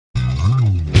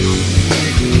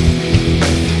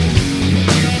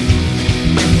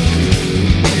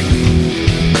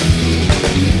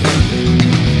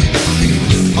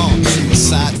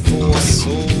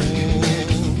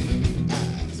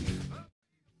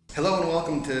Hello and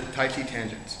welcome to Tai Chi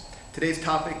Tangents. Today's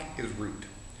topic is root.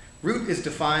 Root is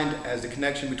defined as the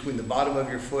connection between the bottom of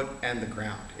your foot and the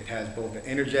ground. It has both an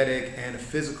energetic and a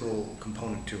physical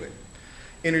component to it.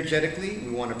 Energetically,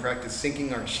 we want to practice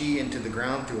sinking our chi into the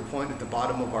ground through a point at the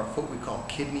bottom of our foot we call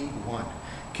kidney 1.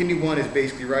 Kidney 1 is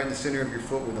basically right in the center of your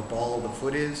foot where the ball of the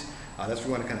foot is. That's where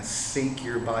you want to kind of sink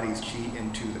your body's chi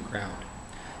into the ground.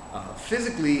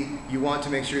 Physically, you want to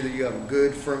make sure that you have a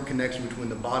good, firm connection between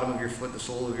the bottom of your foot, the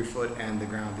sole of your foot, and the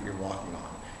ground that you're walking on.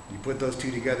 You put those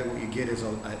two together, what you get is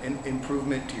an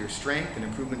improvement to your strength, an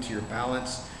improvement to your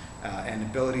balance, and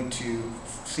ability to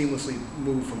seamlessly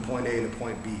move from point A to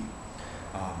point B.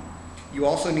 You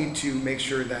also need to make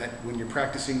sure that when you're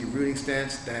practicing your rooting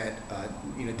stance that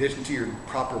in addition to your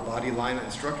proper body alignment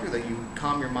and structure, that you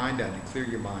calm your mind down, you clear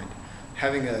your mind.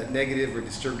 Having a negative or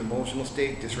disturbed emotional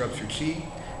state disrupts your chi,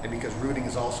 and because rooting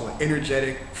is also an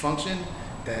energetic function,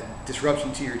 that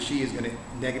disruption to your chi is going to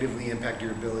negatively impact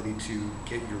your ability to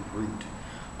get your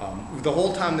root. The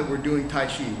whole time that we're doing Tai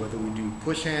Chi, whether we do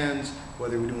push hands,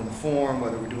 whether we're doing the form,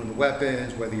 whether we're doing the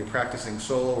weapons, whether you're practicing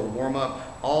solo or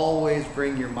warm-up, always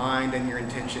bring your mind and your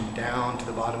intention down to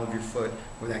the bottom of your foot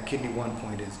where that kidney 1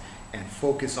 point is and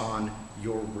focus on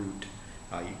your root.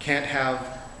 You can't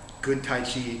have good Tai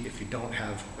Chi if you don't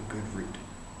have a good root.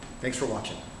 Thanks for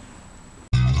watching.